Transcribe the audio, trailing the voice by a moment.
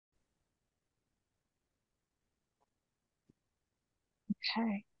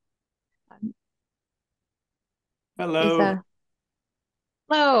Okay. Um, is Hello.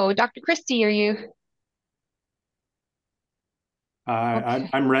 hello, Dr. Christie, are you okay?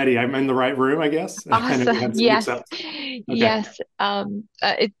 I'm ready. I'm in the right room, I guess. I know you Awesome. had some Yes. mix ups. Okay. Yes.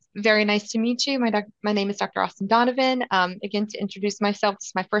 It's very nice to meet you. My name is Dr. Austin Donovan. Again, to introduce myself, this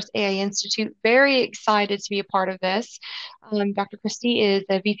is my first AI Institute. Very excited to be a part of this. Dr. Christie is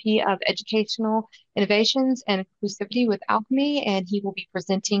the VP of Educational Innovations and Inclusivity with Alchemy, and he will be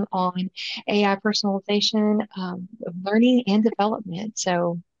presenting on AI personalization of learning and development.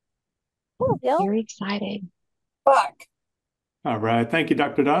 So Oh, Bill. very excited. Fuck. All right. Thank you,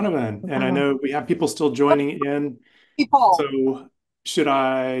 Dr. Donovan. And I Uh, know we have people still joining in. People. So should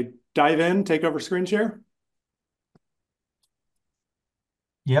I dive in, take over screen share?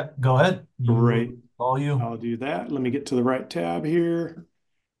 Yep, go ahead. Great. All you. I'll do that. Let me get to the right tab here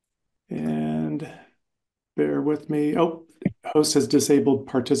and bear with me. Oh, host has disabled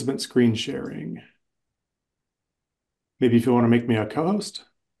participant screen sharing. Maybe if you want to make me a co-host,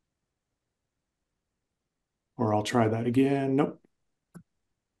 or I'll try that again. Nope.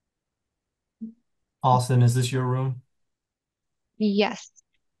 Austin, is this your room? yes.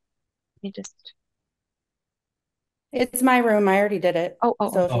 Let me just. It's my room. I already did it. Oh,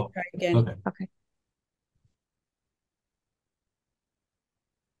 So if you Oh, try again. okay. okay.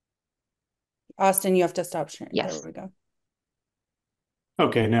 Austin, you have to stop sharing. There Yes. we go.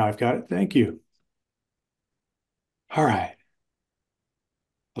 Okay, now I've got it. Thank you. All right.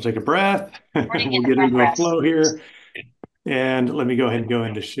 I'll take a breath. Recording We'll in get into a progress. flow here. And let me go ahead and go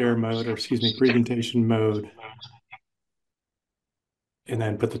into share mode, or excuse me, presentation mode, and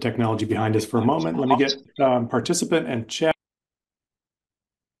then put the technology behind us for a moment. Let me get participant and chat.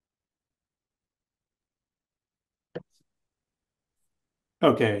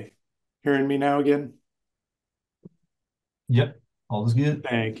 Okay. Hearing me now again? Yep, all is good.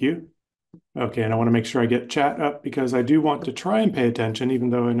 Thank you. Okay, and I want to make sure I get chat up because I do want to try and pay attention,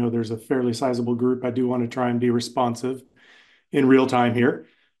 even though I know there's a fairly sizable group. I do want to try and be responsive in real time here.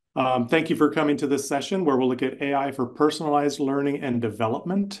 Thank you for coming to this session where we'll look at AI for personalized learning and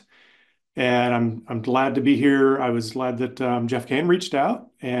development. And I'm glad to be here. I was glad that Jeff Kane reached out,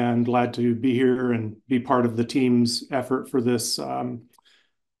 and glad to be here and be part of the team's effort for this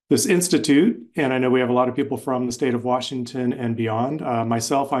institute. And I know we have a lot of people from the state of Washington and beyond.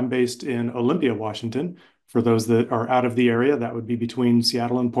 Myself, I'm based in Olympia, Washington. For those that are out of the area, that would be between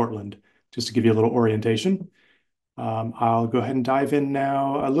Seattle and Portland, just to give you a little orientation. I'll go ahead and dive in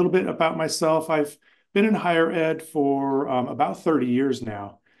now. A little bit about myself. I've been in higher ed for about 30 years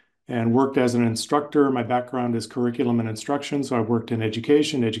now and worked as an instructor. My background is curriculum and instruction, so I worked in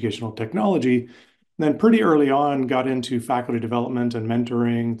education, educational technology, and then pretty early on got into faculty development and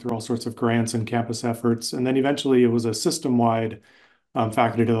mentoring through all sorts of grants and campus efforts. And then eventually it was a system-wide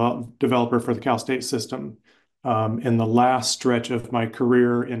faculty developer for the Cal State system. In the last stretch of my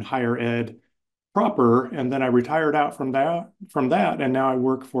career in higher ed, proper, and then I retired out from that, and now I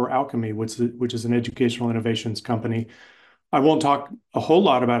work for Alchemy, which is an educational innovations company. I won't talk a whole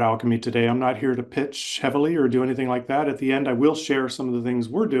lot about Alchemy today. I'm not here to pitch heavily or do anything like that. At the end, I will share some of the things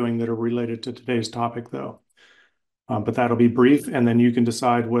we're doing that are related to today's topic, though. But that'll be brief, and then you can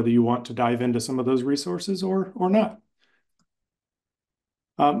decide whether you want to dive into some of those resources or not.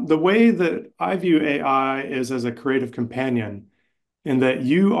 The way that I view AI is as a creative companion, in that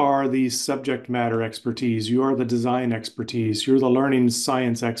you are the subject matter expertise, you are the design expertise, you're the learning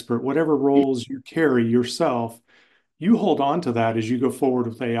science expert, whatever roles you carry yourself, you hold on to that as you go forward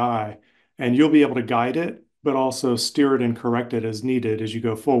with AI, and you'll be able to guide it, but also steer it and correct it as needed as you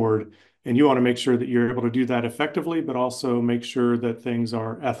go forward. And you want to make sure that you're able to do that effectively, but also make sure that things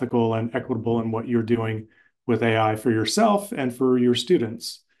are ethical and equitable in what you're doing with AI for yourself and for your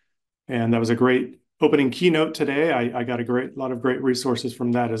students. And that was a great opening keynote today. I got a lot of great resources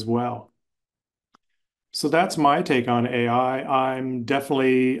from that as well. So that's my take on AI. I'm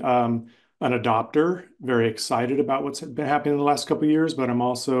definitely an adopter, very excited about what's been happening in the last couple of years, but I'm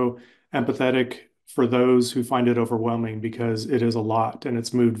also empathetic for those who find it overwhelming because it is a lot and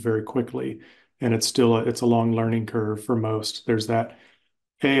it's moved very quickly, and it's a long learning curve for most. There's that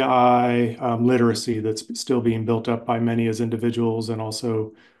AI literacy that's still being built up by many as individuals and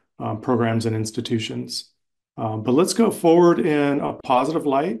also programs and institutions. But let's go forward in a positive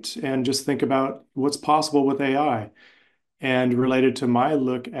light and just think about what's possible with AI. And related to my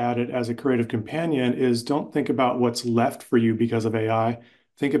look at it as a creative companion is, don't think about what's left for you because of AI.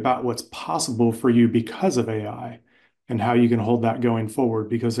 Think about what's possible for you because of AI and how you can hold that going forward,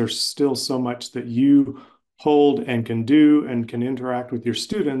 because there's still so much that you hold and can do and can interact with your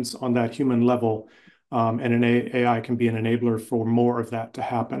students on that human level and an AI can be an enabler for more of that to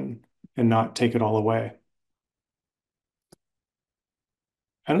happen and not take it all away.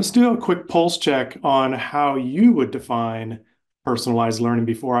 And let's do a quick pulse check on how you would define personalized learning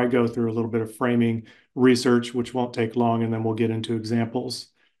before I go through a little bit of framing research, which won't take long, and then we'll get into examples.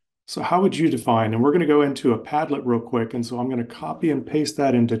 So how would you define? And we're going to go into a Padlet real quick, and so I'm going to copy and paste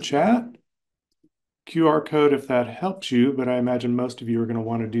that into chat. QR code if that helps you, but I imagine most of you are going to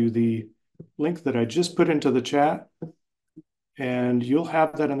want to do the link that I just put into the chat. And you'll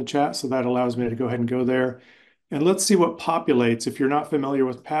have that in the chat, so that allows me to go ahead and go there. And let's see what populates. If you're not familiar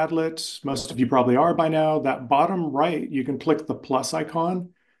with Padlet, most of you probably are by now, that bottom right, you can click the plus icon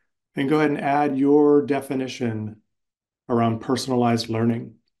and go ahead and add your definition around personalized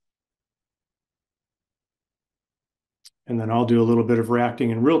learning. And then I'll do a little bit of reacting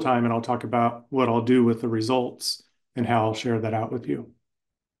in real time, and I'll talk about what I'll do with the results and how I'll share that out with you.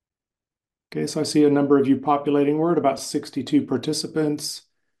 Okay, so I see a number of you populating. We're at about 62 participants.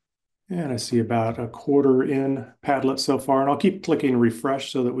 And I see about a quarter in Padlet so far, and I'll keep clicking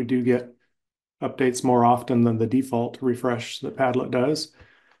refresh so that we do get updates more often than the default refresh that Padlet does.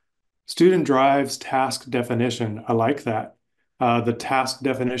 Student drives task definition. I like that. The task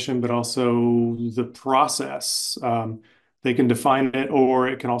definition, but also the process. They can define it, or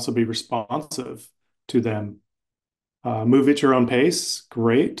it can also be responsive to them. Move at your own pace.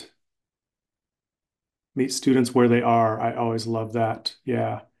 Great. Meet students where they are. I always love that.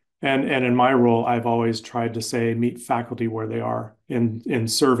 Yeah. And in my role, I've always tried to say meet faculty where they are in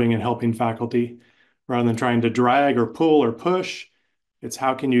serving and helping faculty, rather than trying to drag or pull or push. It's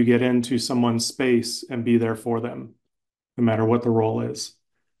how can you get into someone's space and be there for them, no matter what the role is.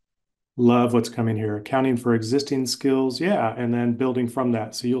 Love what's coming here. Accounting for existing skills, yeah, and then building from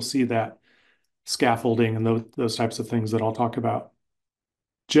that. So you'll see that scaffolding and those types of things that I'll talk about.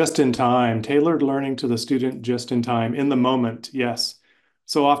 Just in time, tailored learning to the student just in time, in the moment, yes.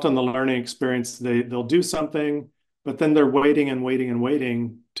 So often the learning experience, they'll do something, but then they're waiting and waiting and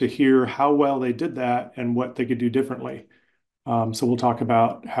waiting to hear how well they did that and what they could do differently. So we'll talk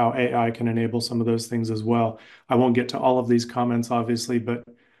about how AI can enable some of those things as well. I won't get to all of these comments, obviously, but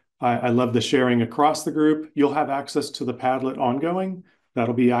I love the sharing across the group. You'll have access to the Padlet ongoing.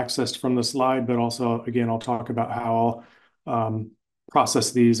 That'll be accessed from the slide, but also, again, I'll talk about how I'll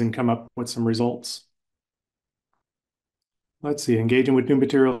process these and come up with some results. Let's see, engaging with new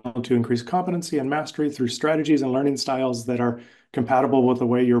material to increase competency and mastery through strategies and learning styles that are compatible with the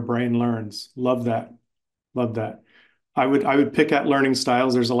way your brain learns. Love that. Love that. I would pick at learning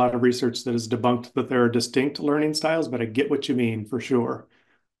styles. There's a lot of research that has debunked that there are distinct learning styles, but I get what you mean for sure,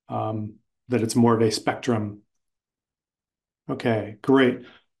 that it's more of a spectrum. Okay, great.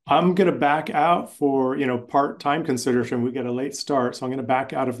 I'm going to back out for, part-time consideration. We get a late start, so I'm going to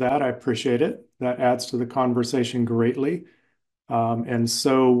back out of that. I appreciate it. That adds to the conversation greatly. And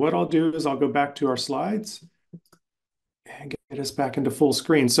so what I'll do is I'll go back to our slides and get us back into full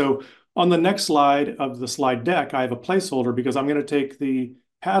screen. So on the next slide of the slide deck, I have a placeholder because I'm going to take the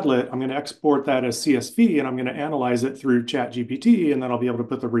Padlet, I'm going to export that as CSV, and I'm going to analyze it through ChatGPT, and then I'll be able to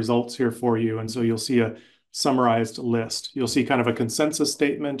put the results here for you. And so you'll see a summarized list. You'll see kind of a consensus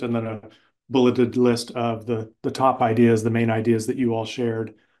statement and then a bulleted list of the top ideas, the main ideas that you all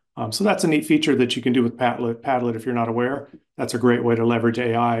shared. So that's a neat feature that you can do with Padlet. Padlet, if you're not aware, that's a great way to leverage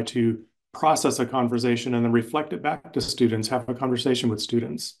AI to process a conversation and then reflect it back to students, have a conversation with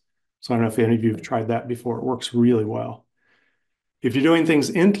students. So I don't know if any of you have tried that before. It works really well. If you're doing things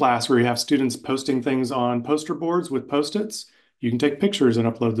in class where you have students posting things on poster boards with Post-its, you can take pictures and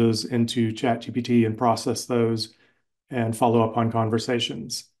upload those into ChatGPT and process those and follow up on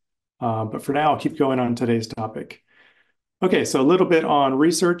conversations. But for now, I'll keep going on today's topic. Okay, so a little bit on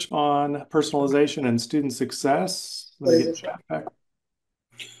research on personalization and student success. Let me get chat back.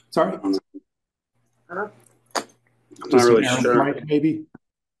 Sorry? I'm not really sure. Mic, maybe?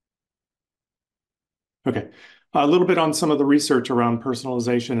 Okay, a little bit on some of the research around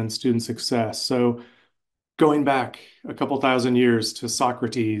personalization and student success. So going back a couple thousand years to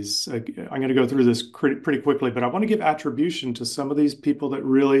Socrates, I'm going to go through this pretty quickly, but I want to give attribution to some of these people that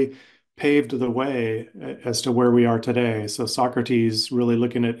really paved the way as to where we are today. So Socrates really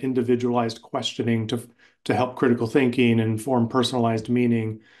looking at individualized questioning to help critical thinking and form personalized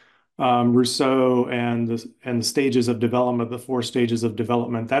meaning. Rousseau and the stages of development, the 4 stages of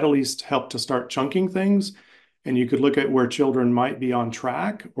development, that at least helped to start chunking things. And you could look at where children might be on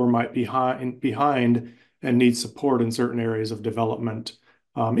track or might be behind and need support in certain areas of development,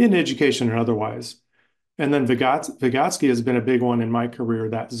 in education and otherwise. And then Vygotsky has been a big one in my career,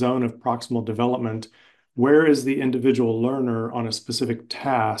 that zone of proximal development. Where is the individual learner on a specific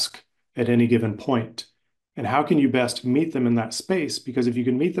task at any given point. And how can you best meet them in that space? Because if you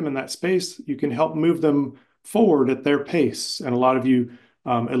can meet them in that space, you can help move them forward at their pace. And a lot of you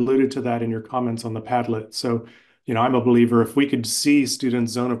alluded to that in your comments on the Padlet. So, I'm a believer if we could see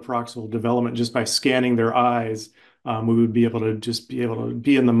students' zone of proximal development just by scanning their eyes, we would be able to just be able to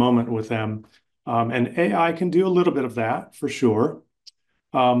be in the moment with them. And AI can do a little bit of that for sure.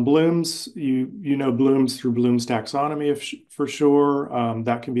 Bloom's, you know Bloom's through Bloom's taxonomy for sure.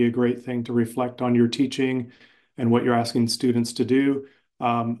 That can be a great thing to reflect on your teaching and what you're asking students to do.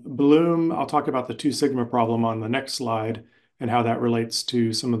 Bloom, I'll talk about the 2 sigma problem on the next slide and how that relates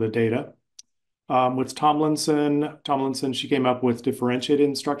to some of the data. With Tomlinson, she came up with differentiated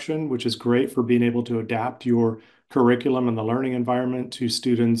instruction, which is great for being able to adapt your curriculum and the learning environment to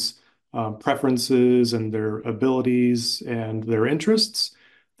students' preferences and their abilities and their interests.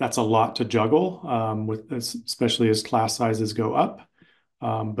 That's a lot to juggle, especially as class sizes go up.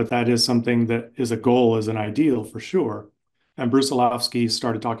 But that is something that is a goal, is an ideal for sure. And Brusilowski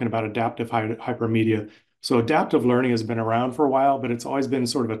started talking about adaptive hypermedia. So adaptive learning has been around for a while, but it's always been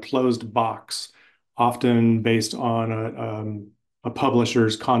sort of a closed box, often based on a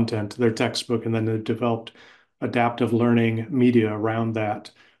publisher's content, their textbook, and then they've developed adaptive learning media around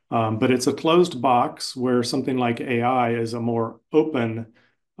that. But it's a closed box where something like AI is a more open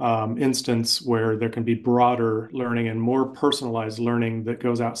instance where there can be broader learning and more personalized learning that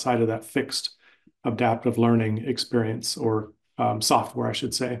goes outside of that fixed adaptive learning experience or software, I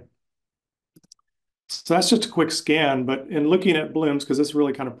should say. So that's just a quick scan, but in looking at Bloom's, because this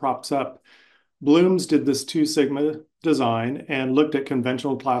really kind of props up, Bloom's did this 2 sigma design and looked at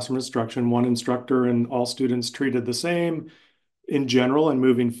conventional classroom instruction, one instructor and all students treated the same in general and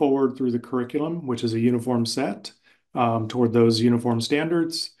moving forward through the curriculum, which is a uniform set toward those uniform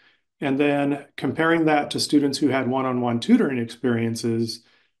standards. And then comparing that to students who had one-on-one tutoring experiences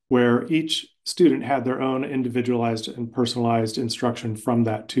where each student had their own individualized and personalized instruction from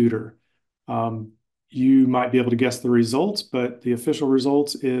that tutor. You might be able to guess the results, but the official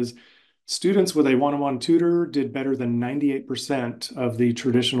results is students with a one-on-one tutor did better than 98% of the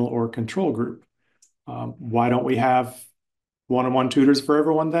traditional or control group. Why don't we have one-on-one tutors for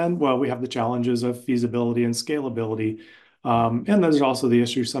everyone then? Well, we have the challenges of feasibility and scalability. And there's also the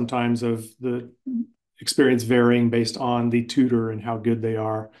issue sometimes of the experience varying based on the tutor and how good they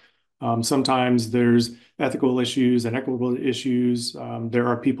are. Sometimes there's ethical issues and equitable issues. There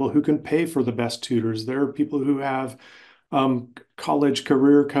are people who can pay for the best tutors. There are people who have college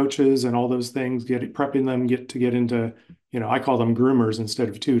career coaches and all those things, prepping them to get into, I call them groomers instead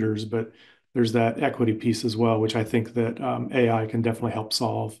of tutors, but there's that equity piece as well, which I think that AI can definitely help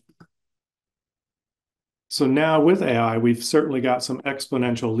solve. So now with AI, we've certainly got some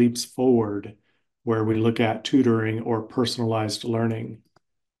exponential leaps forward where we look at tutoring or personalized learning.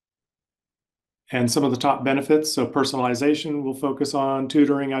 And some of the top benefits, so personalization will focus on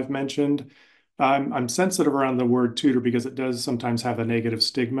tutoring, I've mentioned. I'm sensitive around the word tutor because it does sometimes have a negative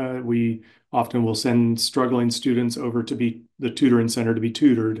stigma. We often will send struggling students over to the tutoring center to be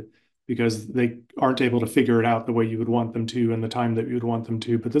tutored because they aren't able to figure it out the way you would want them to and the time that you would want them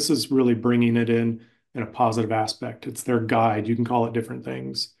to. But this is really bringing it in a positive aspect. It's their guide. You can call it different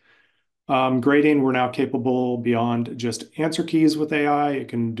things. Grading, we're now capable beyond just answer keys with AI. It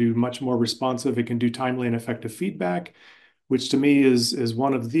can do much more responsive. It can do timely and effective feedback, which to me is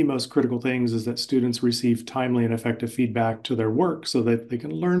one of the most critical things, is that students receive timely and effective feedback to their work so that they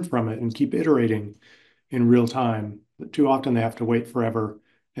can learn from it and keep iterating in real time. But too often they have to wait forever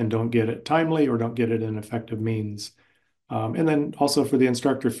and don't get it timely or don't get it in effective means. And then also for the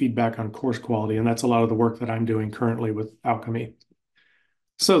instructor, feedback on course quality. And that's a lot of the work that I'm doing currently with Alchemy.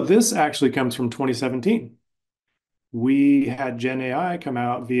 So this actually comes from 2017. We had Gen AI come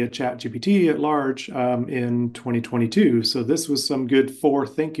out via ChatGPT at large in 2022. So this was some good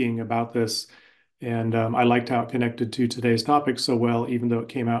forethinking about this. And I liked how it connected to today's topic so well, even though it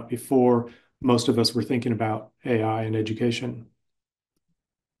came out before most of us were thinking about AI in education.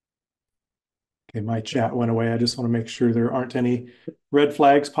 Okay, my chat went away. I just want to make sure there aren't any red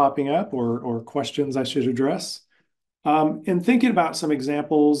flags popping up or questions I should address. In thinking about some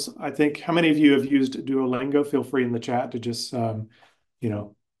examples, I think, how many of you have used Duolingo? Feel free in the chat to just,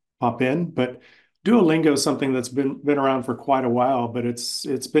 pop in. But Duolingo is something that's been around for quite a while, but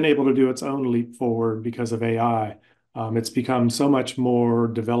it's been able to do its own leap forward because of AI. It's become so much more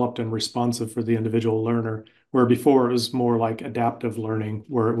developed and responsive for the individual learner, where before it was more like adaptive learning,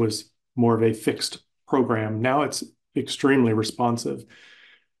 where it was more of a fixed program. Now it's extremely responsive.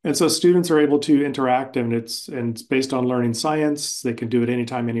 And so students are able to interact, and it's based on learning science. They can do it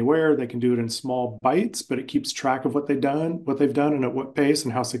anytime, anywhere. They can do it in small bites, but it keeps track of what they've done, and at what pace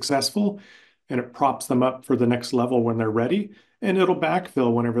and how successful. And it props them up for the next level when they're ready. And it'll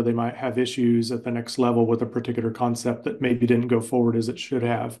backfill whenever they might have issues at the next level with a particular concept that maybe didn't go forward as it should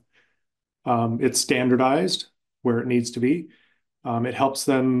have. It's standardized where it needs to be. It helps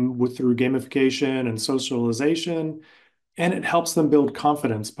them through gamification and socialization, and it helps them build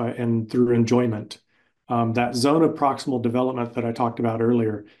confidence through enjoyment. That zone of proximal development that I talked about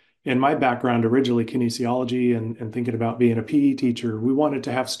earlier. In my background, originally kinesiology and thinking about being a PE teacher, we wanted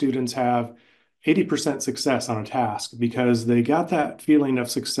to have students have 80% success on a task because they got that feeling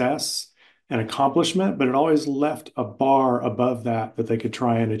of success and accomplishment, but it always left a bar above that they could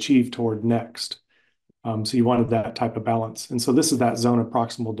try and achieve toward next. So you wanted that type of balance. And so this is that zone of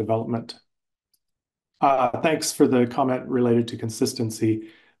proximal development. Thanks for the comment related to consistency.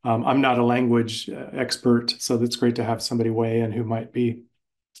 I'm not a language expert, so that's great to have somebody weigh in who might be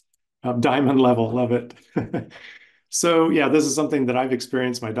diamond level. Love it. So yeah, this is something that I've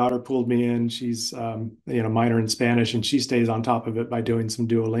experienced. My daughter pulled me in. She's minor in Spanish, and she stays on top of it by doing some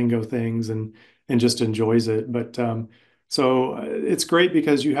Duolingo things and just enjoys it. But so it's great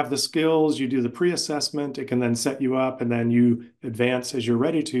because you have the skills, you do the pre-assessment, it can then set you up, and then you advance as you're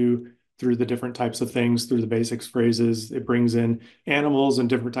ready to through the different types of things, through the basics phrases. It brings in animals and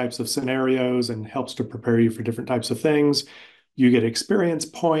different types of scenarios and helps to prepare you for different types of things. You get experience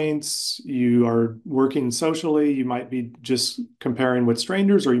points. You are working socially. You might be just comparing with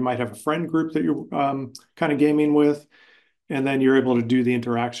strangers, or you might have a friend group that you're kind of gaming with. And then you're able to do the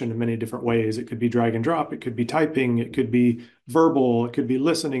interaction in many different ways. It could be drag and drop. It could be typing. It could be verbal. It could be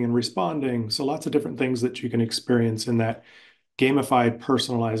listening and responding. So lots of different things that you can experience in that gamified,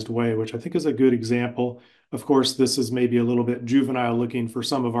 personalized way, which I think is a good example. Of course, this is maybe a little bit juvenile looking for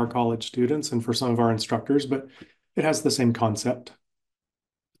some of our college students and for some of our instructors, but it has the same concept.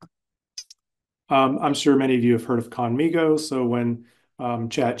 I'm sure many of you have heard of Conmigo. So when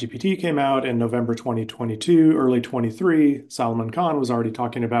ChatGPT came out in November 2022, early 23, Salman Khan was already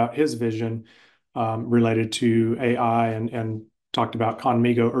talking about his vision related to AI and talked about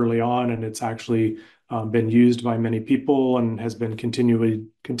Conmigo early on, and it's actually been used by many people and has been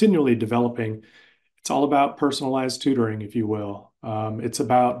continually developing. It's all about personalized tutoring, if you will. It's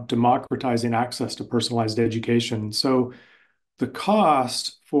about democratizing access to personalized education. So the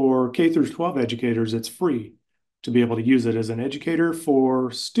cost for K through 12 educators, it's free to be able to use it as an educator.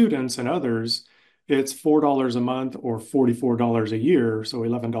 For students and others, it's $4 a month or $44 a year. So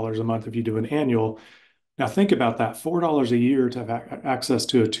 $11 a month if you do an annual. Now think about that, $4 a year to have access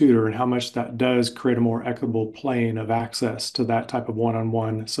to a tutor and how much that does create a more equitable plane of access to that type of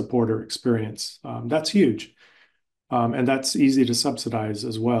one-on-one support or experience. That's huge. And that's easy to subsidize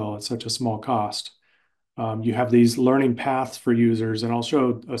as well. It's such a small cost. You have these learning paths for users, and I'll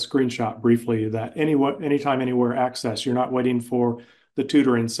show a screenshot briefly that anytime, anywhere access. You're not waiting for the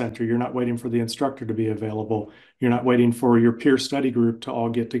tutoring center. You're not waiting for the instructor to be available. You're not waiting for your peer study group to all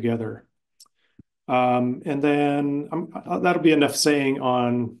get together. And then that'll be enough saying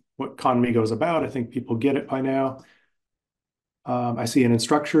on what Conmigo is about. I think people get it by now. I see an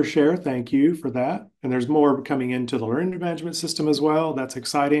instructor share. Thank you for that. And there's more coming into the learning management system as well. That's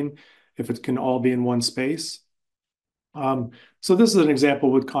exciting if it can all be in one space. So this is an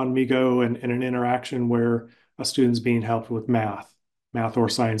example with Conmigo and an interaction where a student's being helped with math or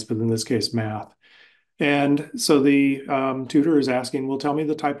science, but in this case, math. And so the tutor is asking, well, tell me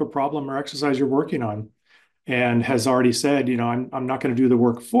the type of problem or exercise you're working on, and has already said, I'm not going to do the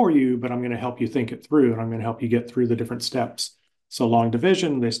work for you, but I'm going to help you think it through, and I'm going to help you get through the different steps. So long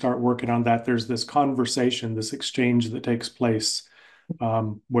division, they start working on that. There's this conversation, this exchange that takes place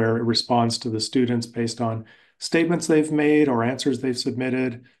where it responds to the students based on statements they've made or answers they've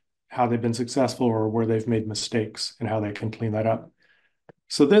submitted, how they've been successful or where they've made mistakes and how they can clean that up.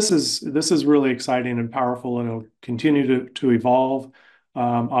 So this is really exciting and powerful, and it'll continue to evolve.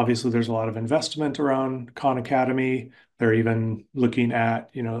 Obviously, there's a lot of investment around Khan Academy. They're even looking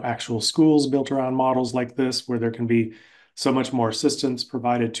at actual schools built around models like this, where there can be so much more assistance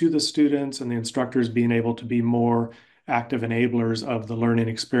provided to the students and the instructors being able to be more active enablers of the learning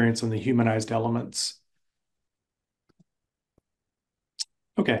experience and the humanized elements.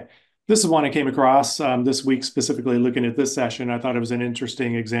 Okay. This is one I came across this week, specifically looking at this session. I thought it was an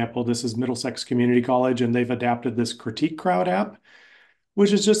interesting example. This is Middlesex Community College, and they've adapted this Critique Crowd app,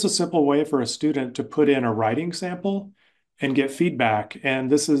 which is just a simple way for a student to put in a writing sample and get feedback. And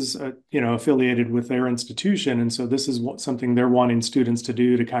this is, affiliated with their institution. And so this is something they're wanting students to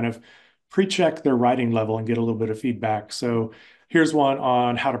do to kind of pre-check their writing level and get a little bit of feedback. So here's one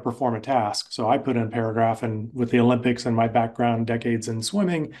on how to perform a task. So I put in a paragraph, and with the Olympics and my background, decades in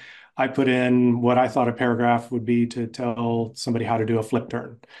swimming, I put in what I thought a paragraph would be to tell somebody how to do a flip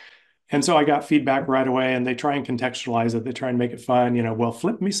turn. And so I got feedback right away, and they try and contextualize it. They try and make it fun. Well,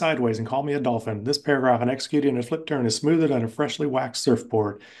 flip me sideways and call me a dolphin. This paragraph on executing a flip turn is smoother than a freshly waxed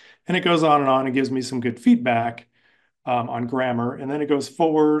surfboard. And it goes on and on and gives me some good feedback on grammar. And then it goes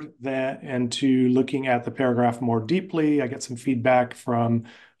forward into looking at the paragraph more deeply. I get some feedback from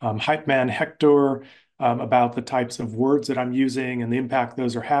Hype Man Hector about the types of words that I'm using and the impact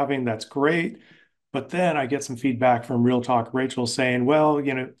those are having. That's great. But then I get some feedback from Real Talk Rachel saying, well,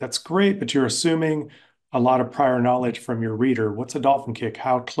 that's great, but you're assuming a lot of prior knowledge from your reader. What's a dolphin kick?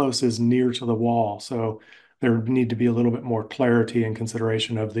 How close is near to the wall? So there need to be a little bit more clarity and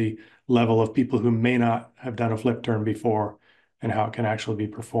consideration of the level of people who may not have done a flip turn before and how it can actually be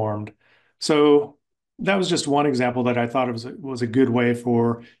performed. So that was just one example that I thought it was a good way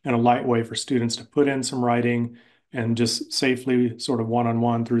and a light way for students to put in some writing and just safely sort of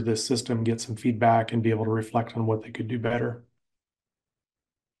one-on-one through this system, get some feedback and be able to reflect on what they could do better.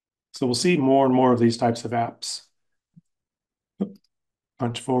 So we'll see more and more of these types of apps.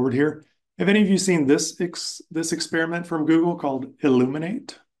 Punch forward here. Have any of you seen this experiment from Google called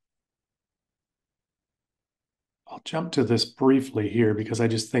Illuminate? I'll jump to this briefly here because I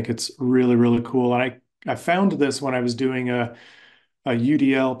just think it's really, really cool. And I found this when I was doing a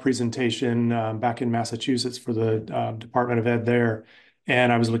UDL presentation back in Massachusetts for the Department of Ed there.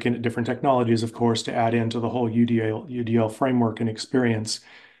 And I was looking at different technologies, of course, to add into the whole UDL framework and experience.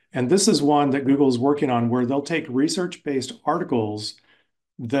 And this is one that Google is working on where they'll take research-based articles,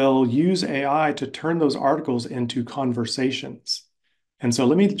 they'll use AI to turn those articles into conversations. And so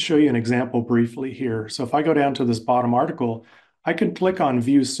let me show you an example briefly here. So if I go down to this bottom article, I can click on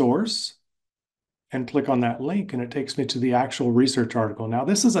View Source and click on that link, and it takes me to the actual research article. Now,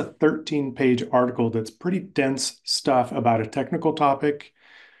 this is a 13-page article that's pretty dense stuff about a technical topic,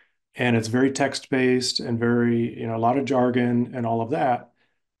 and it's very text-based and very, a lot of jargon and all of that.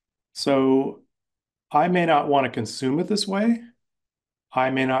 So I may not want to consume it this way. I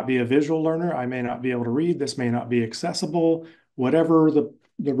may not be a visual learner. I may not be able to read. This may not be accessible. Whatever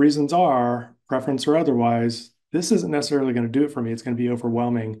the reasons are, preference or otherwise, this isn't necessarily going to do it for me. It's going to be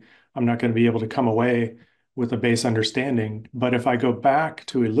overwhelming. I'm not going to be able to come away with a base understanding. But if I go back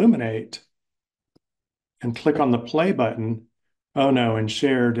to Illuminate and click on the play button, oh no, and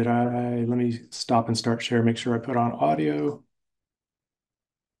share, let me stop and start share, make sure I put on audio,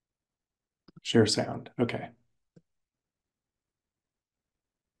 share sound. Okay.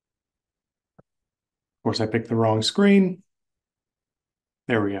 Of course, I picked the wrong screen.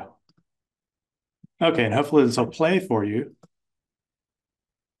 There we go. Okay, and hopefully this will play for you.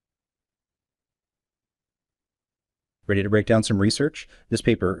 Ready to break down some research? This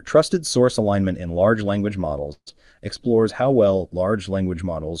paper, Trusted Source Alignment in Large Language Models, explores how well large language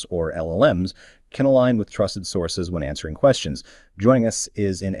models, or LLMs, can align with trusted sources when answering questions. Joining us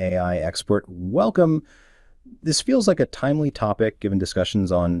is an AI expert. Welcome. This feels like a timely topic given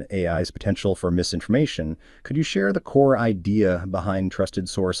discussions on AI's potential for misinformation. Could you share the core idea behind Trusted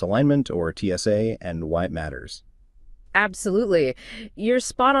Source Alignment, or TSA, and why it matters? Absolutely. You're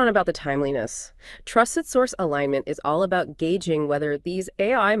spot on about the timeliness. Trusted source alignment is all about gauging whether these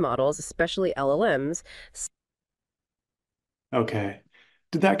AI models, especially LLMs. Okay.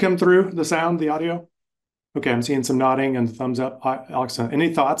 Did that come through, the sound, the audio? Okay, I'm seeing some nodding and thumbs up. Alex,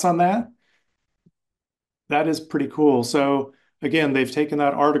 any thoughts on that? That is pretty cool. So again, they've taken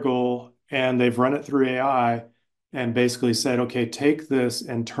that article and they've run it through AI and basically said, okay, take this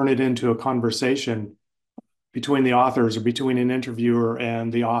and turn it into a conversation between the authors or between an interviewer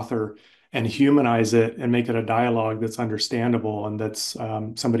and the author and humanize it and make it a dialogue that's understandable and that's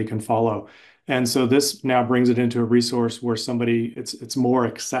somebody can follow. And so this now brings it into a resource where it's more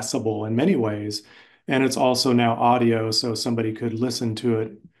accessible in many ways. And it's also now audio, so somebody could listen to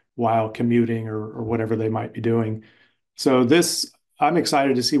it while commuting or whatever they might be doing. So I'm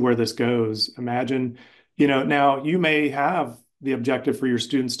excited to see where this goes. Imagine, now you may have the objective for your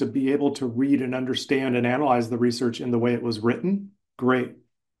students to be able to read and understand and analyze the research in the way it was written. Great.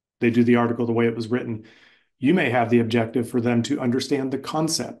 They do the article the way it was written. You may have the objective for them to understand the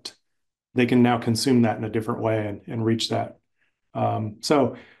concept. They can now consume that in a different way and reach that.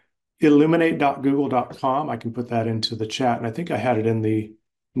 So illuminate.google.com, I can put that into the chat. And I think I had it in the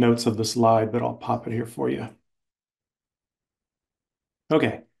notes of the slide, but I'll pop it here for you.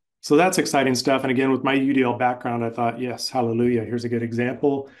 Okay. So that's exciting stuff. And again, with my UDL background, I thought, yes, hallelujah. Here's a good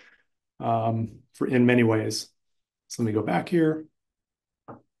example in many ways. So let me go back here.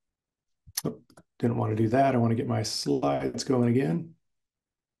 Oh, didn't want to do that. I want to get my slides going again.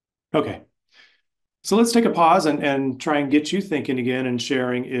 Okay. So let's take a pause and try and get you thinking again and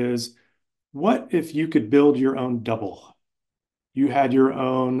sharing is, what if you could build your own double? You had your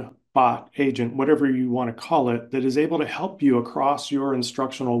own bot, agent, whatever you want to call it, that is able to help you across your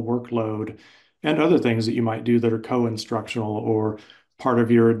instructional workload and other things that you might do that are co-instructional or part of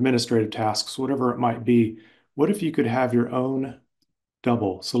your administrative tasks, whatever it might be. What if you could have your own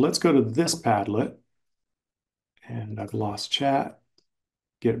double? So let's go to this Padlet. And I've lost chat.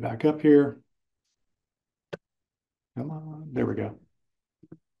 Get it back up here. Come on, there we go.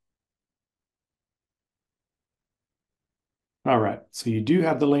 All right, so you do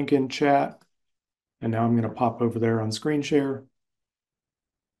have the link in chat. And now I'm going to pop over there on screen share.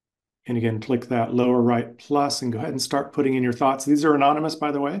 And again, click that lower right plus and go ahead and start putting in your thoughts. These are anonymous,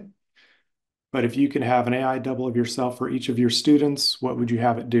 by the way. But if you can have an AI double of yourself for each of your students, what would you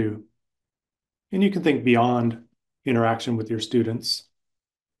have it do? And you can think beyond interaction with your students.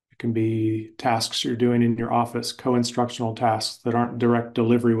 It can be tasks you're doing in your office, co-instructional tasks that aren't direct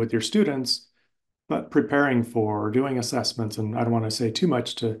delivery with your students, but preparing for or doing assessments. And I don't want to say too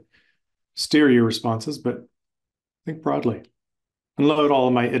much to steer your responses, but think broadly. Unload all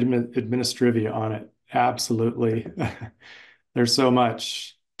of my administrivia on it. Absolutely. There's so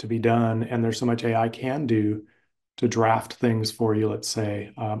much to be done, and there's so much AI can do to draft things for you, let's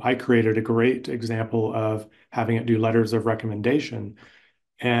say. I created a great example of having it do letters of recommendation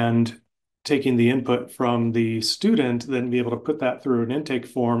and taking the input from the student, then be able to put that through an intake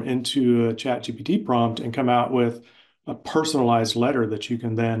form into a ChatGPT prompt and come out with a personalized letter that you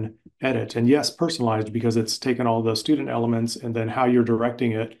can then edit. And yes, personalized because it's taken all the student elements and then how you're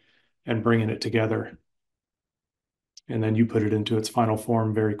directing it and bringing it together. And then you put it into its final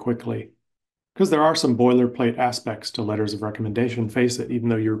form very quickly. Because there are some boilerplate aspects to letters of recommendation, face it, even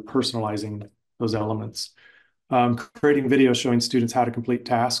though you're personalizing those elements. Creating videos showing students how to complete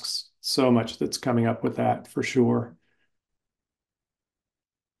tasks, so much that's coming up with that for sure.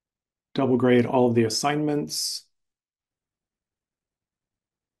 Double grade all of the assignments.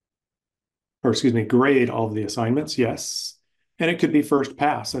 Or excuse me, grade all of the assignments, yes. And it could be first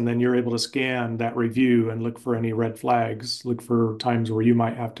pass, and then you're able to scan that review and look for any red flags, look for times where you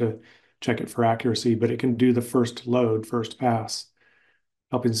might have to check it for accuracy, but it can do the first load, first pass,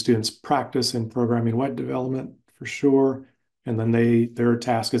 helping students practice in programming web development for sure. And then their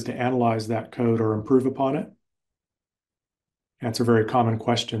task is to analyze that code or improve upon it. Answer very common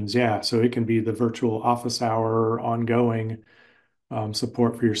questions. Yeah, so it can be the virtual office hour, ongoing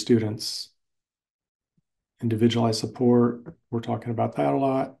support for your students. Individualized support, we're talking about that a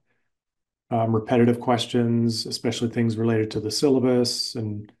lot. Repetitive questions, especially things related to the syllabus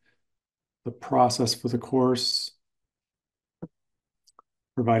and the process for the course.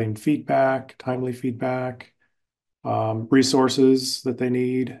 Providing feedback, timely feedback, resources that they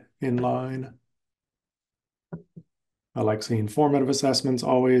need in line. I like seeing formative assessments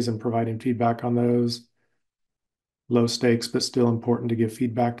always and providing feedback on those. Low stakes, but still important to give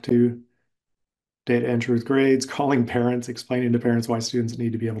feedback to. Data entry with grades, calling parents, explaining to parents why students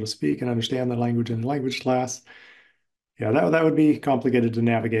need to be able to speak and understand the language in the language class. Yeah, that would be complicated to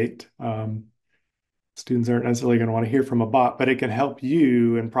navigate. Students aren't necessarily going to want to hear from a bot, but it can help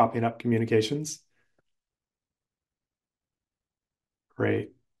you in propping up communications.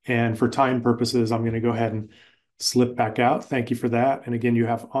 Great. And for time purposes, I'm going to go ahead and slip back out. Thank you for that. And again, you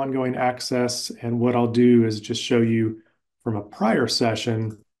have ongoing access. And what I'll do is just show you from a prior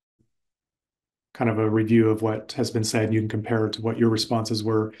session, kind of a review of what has been said. You can compare it to what your responses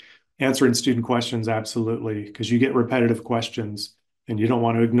were. Answering student questions, absolutely, because you get repetitive questions and you don't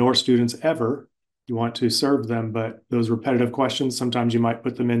want to ignore students ever. You want to serve them, but those repetitive questions, sometimes you might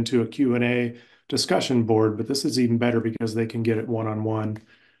put them into a Q&A discussion board, but this is even better because they can get it one-on-one.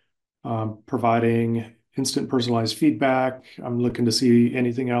 Providing instant personalized feedback. I'm looking to see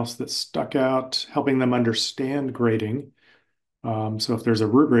anything else that stuck out, helping them understand grading. So if there's a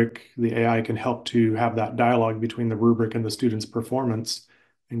rubric, the AI can help to have that dialogue between the rubric and the student's performance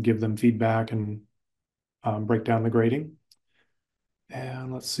and give them feedback and break down the grading.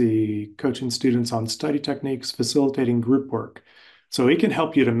 And let's see, coaching students on study techniques, facilitating group work. So it can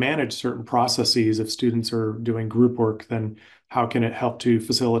help you to manage certain processes. If students are doing group work, then how can it help to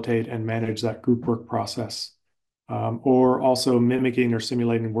facilitate and manage that group work process? Or also mimicking or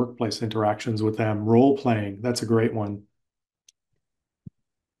simulating workplace interactions with them, role playing. That's a great one.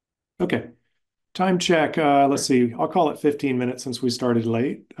 Okay, time check. Let's see, I'll call it 15 minutes since we started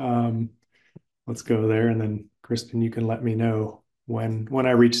late. Let's go there, and then Kristen, you can let me know when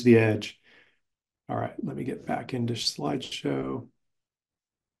I reach the edge. All right, let me get back into slideshow.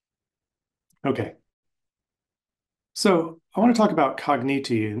 Okay. So I want to talk about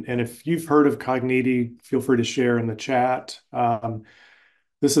Cogniti, and if you've heard of Cogniti, feel free to share in the chat.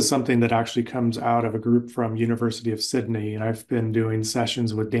 This is something that actually comes out of a group from University of Sydney, and I've been doing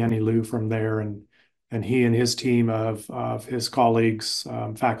sessions with Danny Liu from there, and he and his team of his colleagues,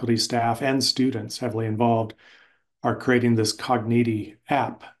 faculty, staff, and students heavily involved are creating this Cogniti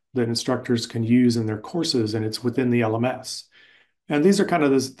app that instructors can use in their courses, and it's within the LMS. And these are kind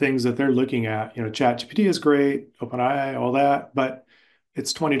of the things that they're looking at. You know, ChatGPT is great, OpenAI, all that, but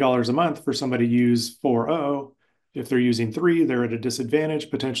it's $20 a month for somebody to use 4.0. If they're using 3, they're at a disadvantage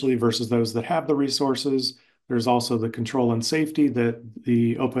potentially versus those that have the resources. There's also the control and safety that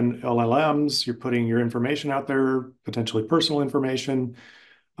the open LLMs, you're putting your information out there, potentially personal information.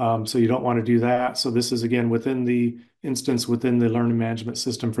 So you don't want to do that. So this is, again, within the instance, within the learning management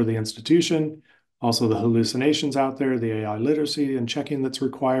system for the institution. Also the hallucinations out there, the AI literacy and checking that's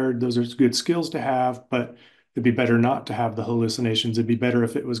required. Those are good skills to have, but it'd be better not to have the hallucinations. It'd be better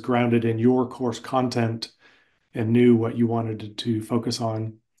if it was grounded in your course content and knew what you wanted to focus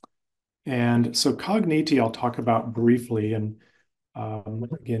on. And so Cogniti, I'll talk about briefly. And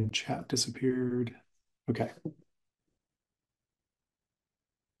again, chat disappeared. Okay.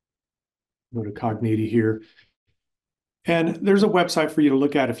 Go to Cogniti here. And there's a website for you to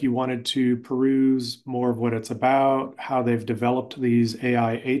look at if you wanted to peruse more of what it's about, how they've developed these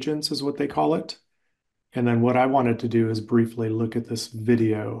AI agents is what they call it. And then what I wanted to do is briefly look at this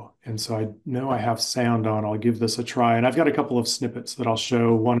video. And so I know I have sound on. I'll give this a try. And I've got a couple of snippets that I'll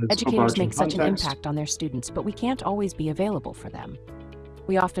show. One is Educators make such an context. impact on their students, but we can't always be available for them.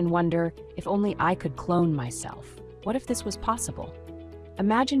 We often wonder, if only I could clone myself. What if this was possible?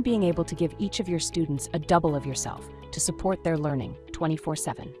 Imagine being able to give each of your students a double of yourself to support their learning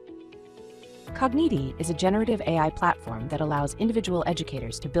 24/7. Cogniti is a generative AI platform that allows individual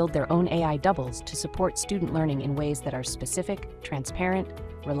educators to build their own AI doubles to support student learning in ways that are specific, transparent,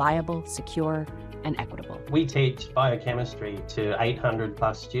 reliable, secure, and equitable. We teach biochemistry to 800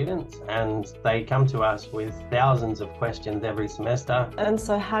 plus students, and they come to us with thousands of questions every semester. And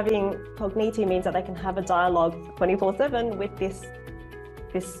so having Cogniti means that they can have a dialogue 24/7 with this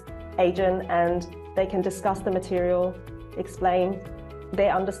agent, and they can discuss the material, explain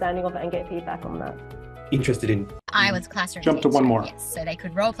their understanding of it, and get feedback on that. Interested in? I was classroom Jump teacher, to one more. yes. So they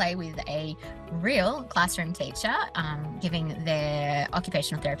could role play with a real classroom teacher, giving their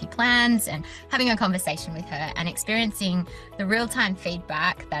occupational therapy plans and having a conversation with her and experiencing the real-time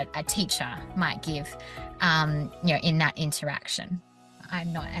feedback that a teacher might give, in that interaction.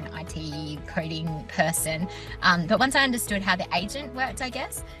 I'm not an IT coding person, but once I understood how the agent worked, I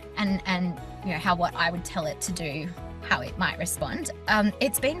guess, and how what I would tell it to do, how it might respond,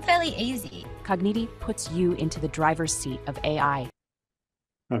 it's been fairly easy. Cogniti puts you into the driver's seat of AI.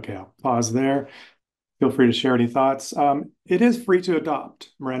 Okay, I'll pause there. Feel free to share any thoughts. It is free to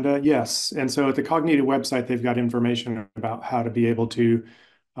adopt, Miranda, yes. And so at the Cogniti website, they've got information about how to be able to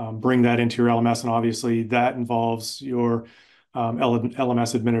bring that into your LMS. And obviously that involves your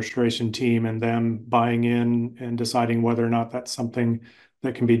LMS administration team and them buying in and deciding whether or not that's something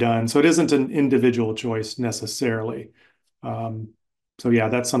that can be done. So it isn't an individual choice necessarily. So yeah,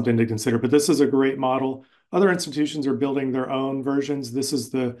 that's something to consider. But this is a great model. Other institutions are building their own versions. This is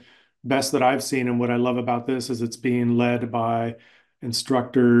the best that I've seen. And what I love about this is it's being led by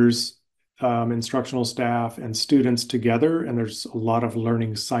instructors, instructional staff, and students together. And there's a lot of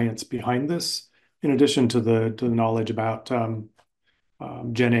learning science behind this, in addition to the knowledge about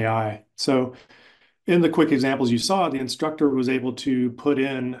Gen AI. So in the quick examples you saw, the instructor was able to put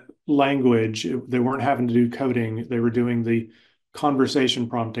in language. They weren't having to do coding. They were doing the conversation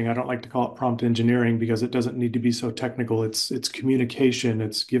prompting. I don't like to call it prompt engineering because it doesn't need to be so technical. It's communication.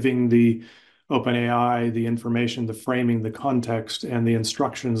 It's giving the OpenAI the information, the framing, the context, and the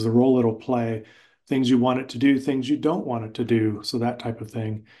instructions, the role it'll play, things you want it to do, things you don't want it to do, so that type of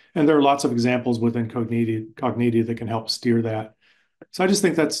thing. And there are lots of examples within Cogniti that can help steer that. So I just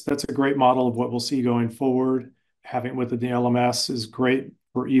think that's a great model of what we'll see going forward. Having it within the LMS is great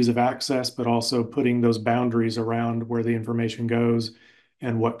for ease of access, but also putting those boundaries around where the information goes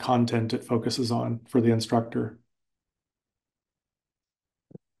and what content it focuses on for the instructor.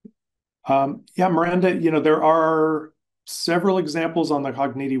 Yeah, Miranda, there are several examples on the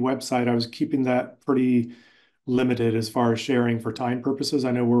Cogniti website. I was keeping that pretty limited as far as sharing for time purposes.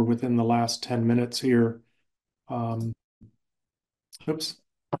 I know we're within the last 10 minutes here. Oops.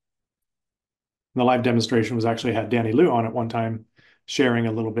 The live demonstration was actually had Danny Liu on at one time, sharing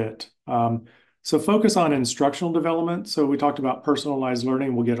a little bit. So focus on instructional development. So we talked about personalized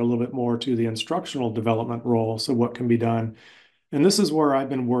learning. We'll get a little bit more to the instructional development role. So what can be done? And this is where I've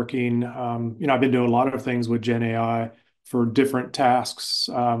been working. I've been doing a lot of things with Gen AI for different tasks,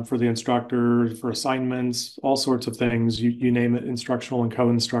 for the instructor, for assignments, all sorts of things, you name it, instructional and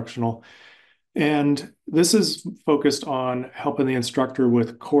co-instructional. And this is focused on helping the instructor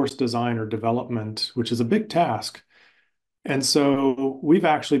with course design or development, which is a big task. And so we've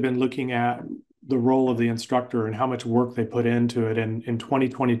actually been looking at the role of the instructor and how much work they put into it. And in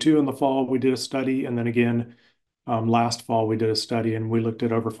 2022, in the fall, we did a study. And then again, last fall, we did a study and we looked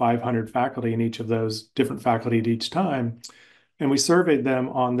at over 500 faculty in each of those different faculty at each time. And we surveyed them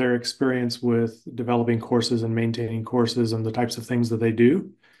on their experience with developing courses and maintaining courses and the types of things that they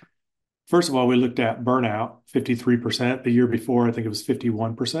do. First of all, we looked at burnout, 53%. The year before, I think it was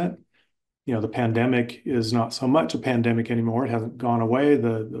 51%. The pandemic is not so much a pandemic anymore. It hasn't gone away.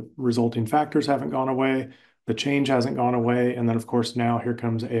 The resulting factors haven't gone away. The change hasn't gone away. And then, of course, now here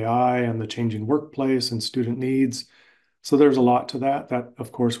comes AI and the changing workplace and student needs. So there's a lot to that,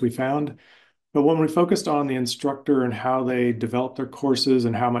 of course, we found. But when we focused on the instructor and how they developed their courses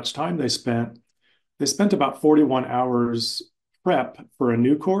and how much time they spent about 41 hours prep for a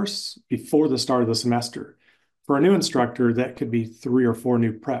new course before the start of the semester. For a new instructor, that could be 3 or 4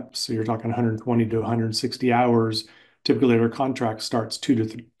 new preps. So you're talking 120 to 160 hours. Typically, their contract starts 2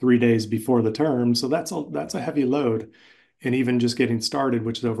 to 3 days before the term. So that's a heavy load. And even just getting started,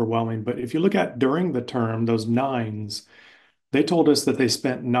 which is overwhelming. But if you look at during the term, those nines, they told us that they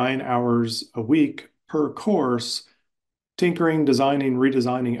spent 9 hours a week per course tinkering, designing,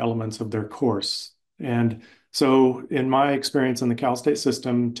 redesigning elements of their course. And so in my experience in the Cal State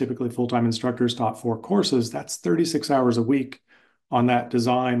system, typically full-time instructors taught 4 courses. That's 36 hours a week on that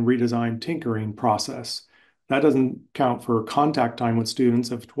design, redesign, tinkering process. That doesn't count for contact time with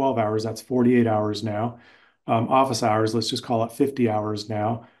students of 12 hours. That's 48 hours now. Office hours, let's just call it 50 hours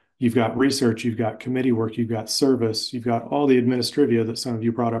now. You've got research, you've got committee work, you've got service, you've got all the administrivia that some of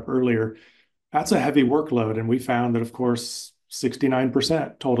you brought up earlier. That's a heavy workload. And we found that, of course,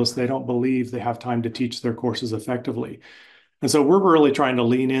 69% told us they don't believe they have time to teach their courses effectively. And so we're really trying to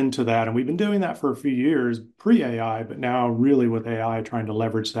lean into that. And we've been doing that for a few years pre-AI, but now really with AI trying to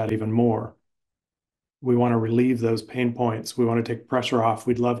leverage that even more. We want to relieve those pain points. We want to take pressure off.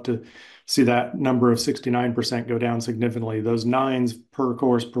 We'd love to see that number of 69% go down significantly. Those 9s per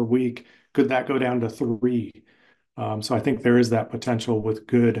course per week, could that go down to 3? So I think there is that potential with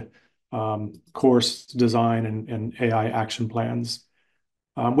good course design and AI action plans.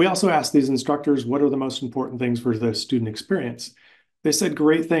 We also asked these instructors, what are the most important things for the student experience? They said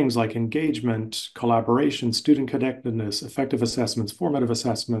great things like engagement, collaboration, student connectedness, effective assessments, formative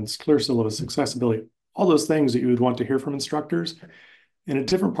assessments, clear syllabus, accessibility, all those things that you would want to hear from instructors. In a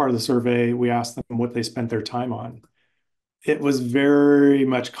different part of the survey, we asked them what they spent their time on. It was very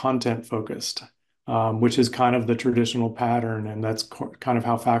much content focused, which is kind of the traditional pattern. And that's kind of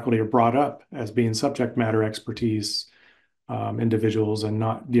how faculty are brought up, as being subject matter expertise individuals and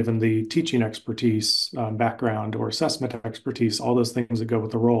not given the teaching expertise background or assessment expertise, all those things that go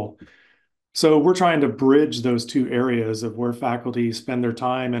with the role. So we're trying to bridge those 2 areas of where faculty spend their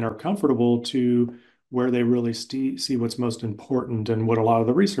time and are comfortable to where they really see what's most important and what a lot of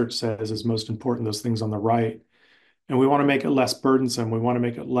the research says is most important, those things on the right. And we want to make it less burdensome. We want to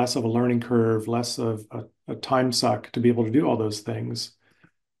make it less of a learning curve, less of a time suck to be able to do all those things.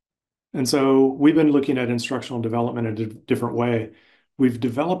 And so we've been looking at instructional development in a different way. We've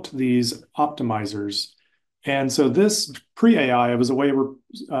developed these optimizers. And so this pre-AI was a way where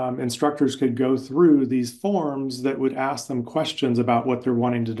instructors could go through these forms that would ask them questions about what they're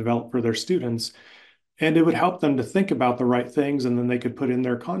wanting to develop for their students. And it would help them to think about the right things, and then they could put in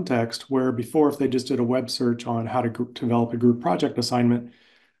their context, where before, if they just did a web search on how to develop a group project assignment,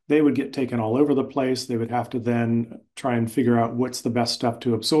 they would get taken all over the place. They would have to then try and figure out what's the best stuff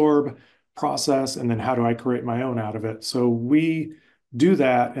to absorb, process, and then how do I create my own out of it. So we do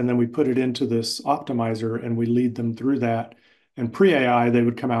that, and then we put it into this optimizer, and we lead them through that. And pre-AI, they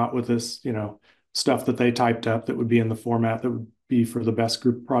would come out with this, stuff that they typed up that would be in the format that would be for the best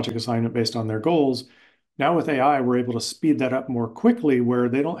group project assignment based on their goals. Now with AI, we're able to speed that up more quickly, where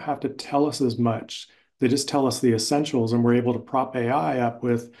they don't have to tell us as much. They just tell us the essentials, and we're able to prop AI up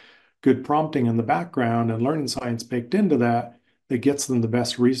with good prompting in the background and learning science baked into that gets them the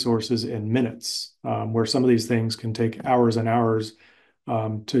best resources in minutes, where some of these things can take hours and hours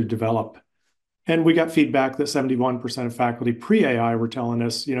to develop. And we got feedback that 71% of faculty pre-AI were telling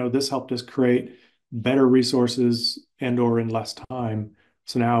us, this helped us create better resources and or in less time.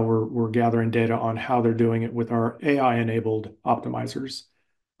 So now we're gathering data on how they're doing it with our AI-enabled optimizers.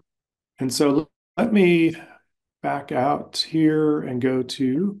 And so let me back out here and go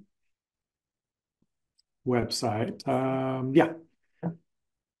to website. Yeah.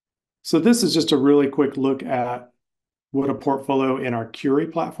 So this is just a really quick look at what a portfolio in our Curie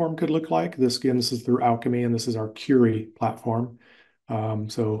platform could look like. This, again, this is through Alchemy, and this is our Curie platform.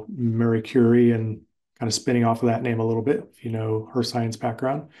 So Marie Curie, and kind of spinning off of that name a little bit, if you know her science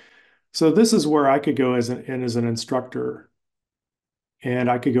background. So this is where I could go as an instructor, and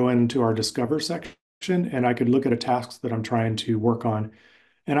I could go into our Discover section, and I could look at a task that I'm trying to work on.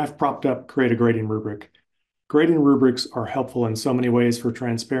 And I've propped up create a grading rubric. Grading rubrics are helpful in so many ways for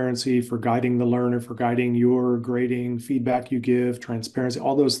transparency, for guiding the learner, for guiding your grading, feedback you give, transparency,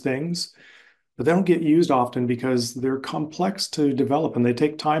 all those things. But they don't get used often because they're complex to develop and they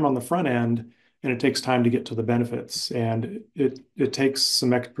take time on the front end, and it takes time to get to the benefits. And it takes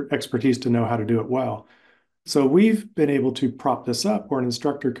some expertise to know how to do it well. So we've been able to prop this up where an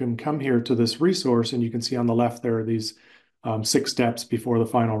instructor can come here to this resource, and you can see on the left there are these 6 steps before the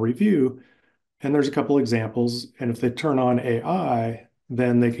final review. And there's a couple examples. And if they turn on AI,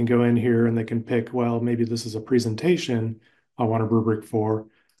 then they can go in here and they can pick, well, maybe this is a presentation I want a rubric for.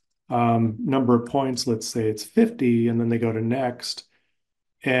 Number of points, let's say it's 50, and then they go to next.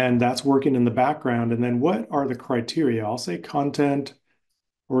 And that's working in the background. And then what are the criteria? I'll say content,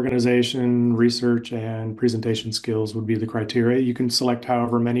 organization, research, and presentation skills would be the criteria. You can select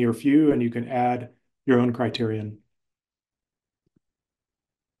however many or few, and you can add your own criterion.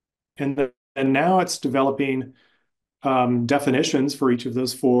 And now it's developing definitions for each of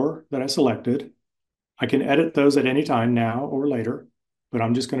those 4 that I selected. I can edit those at any time now or later, but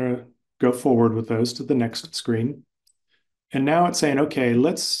I'm just going to go forward with those to the next screen. And now it's saying, okay,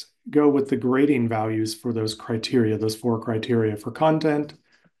 let's go with the grading values for those criteria, those 4 criteria. For content,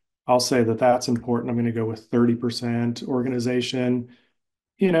 I'll say that that's important. I'm going to go with 30%. Organization,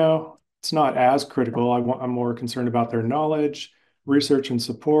 it's not as critical. I'm more concerned about their knowledge. Research and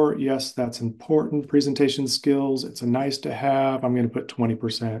support, yes, that's important. Presentation skills, it's a nice to have. I'm going to put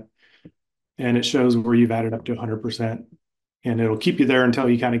 20%. And it shows where you've added up to 100%. And it'll keep you there until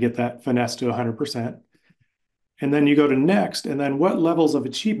you kind of get that finesse to 100%. And then you go to next, and then what levels of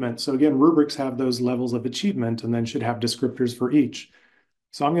achievement? So again, rubrics have those levels of achievement and then should have descriptors for each.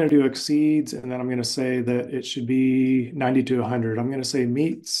 So I'm going to do exceeds, and then I'm going to say that it should be 90 to 100. I'm going to say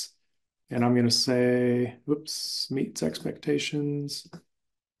meets. And I'm going to say, meets expectations.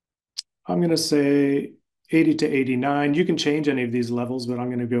 I'm going to say 80 to 89. You can change any of these levels, but I'm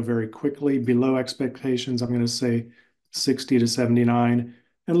going to go very quickly. Below expectations, I'm going to say 60 to 79.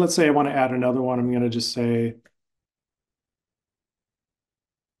 And let's say I want to add another one. I'm going to just say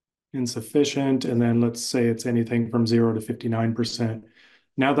insufficient. And then let's say it's anything from 0 to 59%.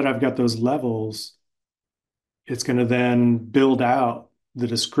 Now that I've got those levels, it's going to then build out the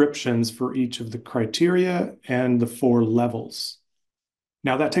descriptions for each of the criteria and the 4 levels.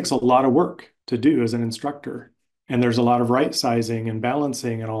 Now that takes a lot of work to do as an instructor, and there's a lot of right sizing and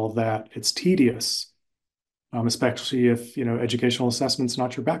balancing and all of that. It's tedious, especially if educational assessment's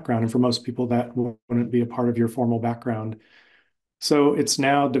not your background, and for most people that wouldn't be a part of your formal background. So it's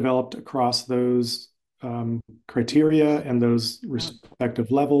now developed across those criteria and those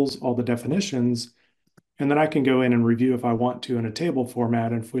respective levels, all the definitions. And then I can go in and review if I want to in a table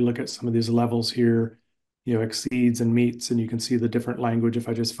format. And if we look at some of these levels here, exceeds and meets, and you can see the different language if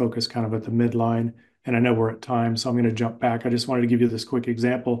I just focus kind of at the midline. And I know we're at time, so I'm going to jump back. I just wanted to give you this quick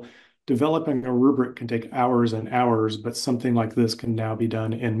example. Developing a rubric can take hours and hours, but something like this can now be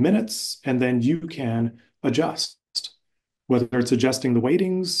done in minutes. And then you can adjust, whether it's adjusting the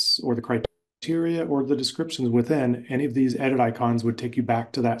weightings or the criteria or the descriptions within. Any of these edit icons would take you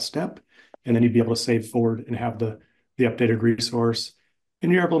back to that step. And then you'd be able to save forward and have the updated resource.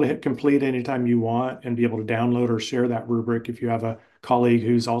 And you're able to hit complete anytime you want and be able to download or share that rubric. If you have a colleague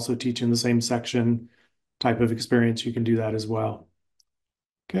who's also teaching the same section type of experience, you can do that as well.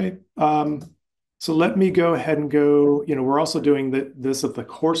 Okay. So let me go ahead and go, we're also doing this at the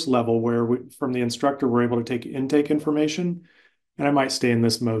course level where from the instructor, we're able to take intake information. And I might stay in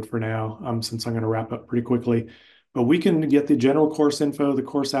this mode for now, since I'm going to wrap up pretty quickly. But we can get the general course info, the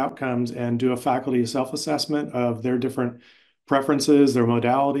course outcomes, and do a faculty self-assessment of their different preferences, their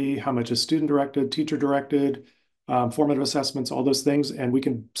modality, how much is student-directed, teacher-directed, formative assessments, all those things. And we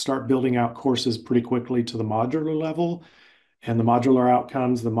can start building out courses pretty quickly to the modular level. And the modular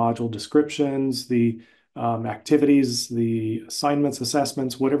outcomes, the module descriptions, the activities, the assignments,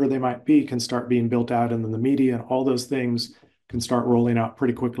 assessments, whatever they might be, can start being built out. And then the media and all those things can start rolling out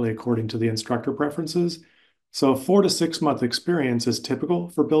pretty quickly according to the instructor preferences. So a 4 to 6 month experience is typical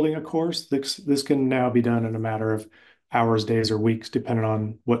for building a course. This can now be done in a matter of hours, days, or weeks, depending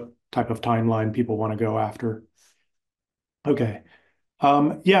on what type of timeline people want to go after. Okay.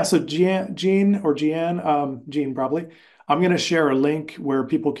 Yeah, so Jean probably. I'm going to share a link where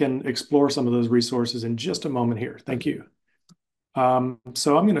people can explore some of those resources in just a moment here. Thank you.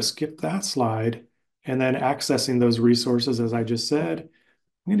 So I'm going to skip that slide and then accessing those resources, as I just said.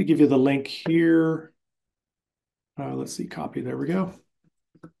 I'm going to give you the link here. Let's see, copy, there we go.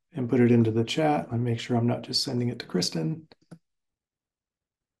 And put it into the chat and make sure I'm not just sending it to Kristen.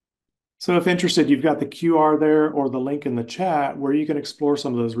 So if interested, you've got the QR there or the link in the chat where you can explore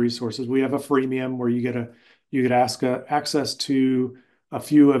some of those resources. We have a freemium where you get access to a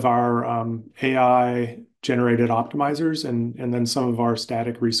few of our AI generated optimizers and then some of our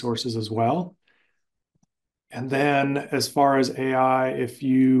static resources as well. And then as far as AI, if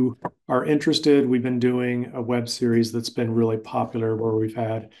you are interested, we've been doing a web series that's been really popular where we've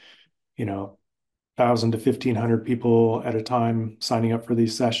had, 1,000 to 1,500 people at a time signing up for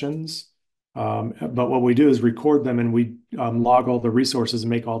these sessions. But what we do is record them and we log all the resources and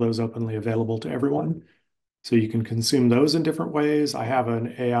make all those openly available to everyone. So you can consume those in different ways. I have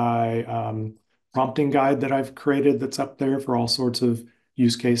an AI prompting guide that I've created that's up there for all sorts of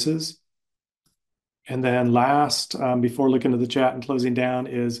use cases. And then last, before looking at the chat and closing down,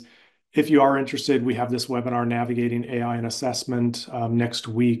 is if you are interested, we have this webinar, Navigating AI and Assessment, next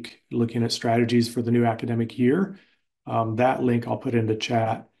week, looking at strategies for the new academic year. That link I'll put into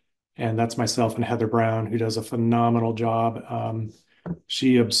chat. And that's myself and Heather Brown, who does a phenomenal job.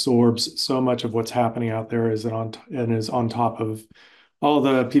 She absorbs so much of what's happening out there and is on top of all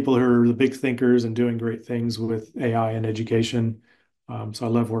the people who are the big thinkers and doing great things with AI and education. So I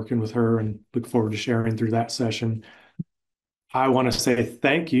love working with her and look forward to sharing through that session. I want to say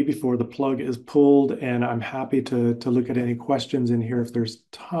thank you before the plug is pulled, and I'm happy to look at any questions in here if there's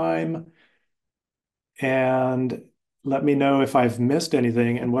time. And let me know if I've missed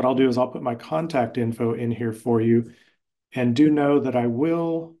anything. And what I'll do is I'll put my contact info in here for you. And do know that I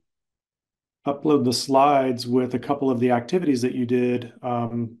will upload the slides with a couple of the activities that you did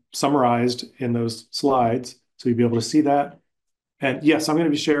summarized in those slides. So you'll be able to see that. And yes, I'm going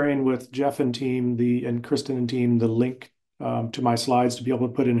to be sharing with Jeff and team and Kristen and team the link to my slides to be able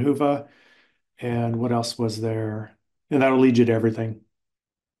to put in Whova. And what else was there? And that'll lead you to everything.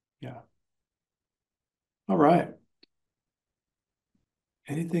 Yeah. All right.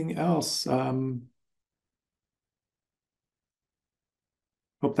 Anything else? Hope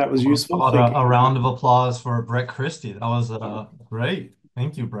that was useful. How about a round of applause for Brett Christie. That was great.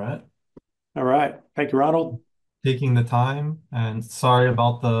 Thank you, Brett. All right. Thank you, Ronald. Taking the time, and sorry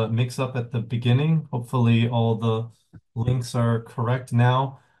about the mix-up at the beginning. Hopefully all the links are correct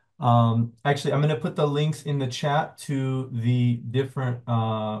now. Actually, I'm going to put the links in the chat to the different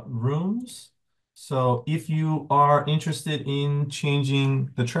rooms. So if you are interested in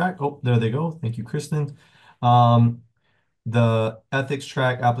changing the track, oh, there they go. Thank you, Kristen. The ethics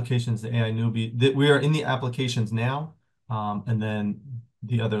track, applications, the AI newbie, we are in the applications now. And then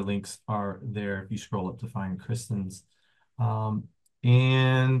the other links are there if you scroll up to find Kristen's.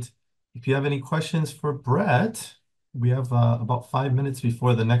 And if you have any questions for Brett, we have about 5 minutes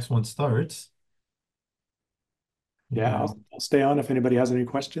before the next one starts. Yeah, I'll stay on if anybody has any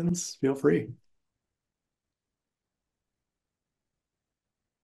questions. Feel free.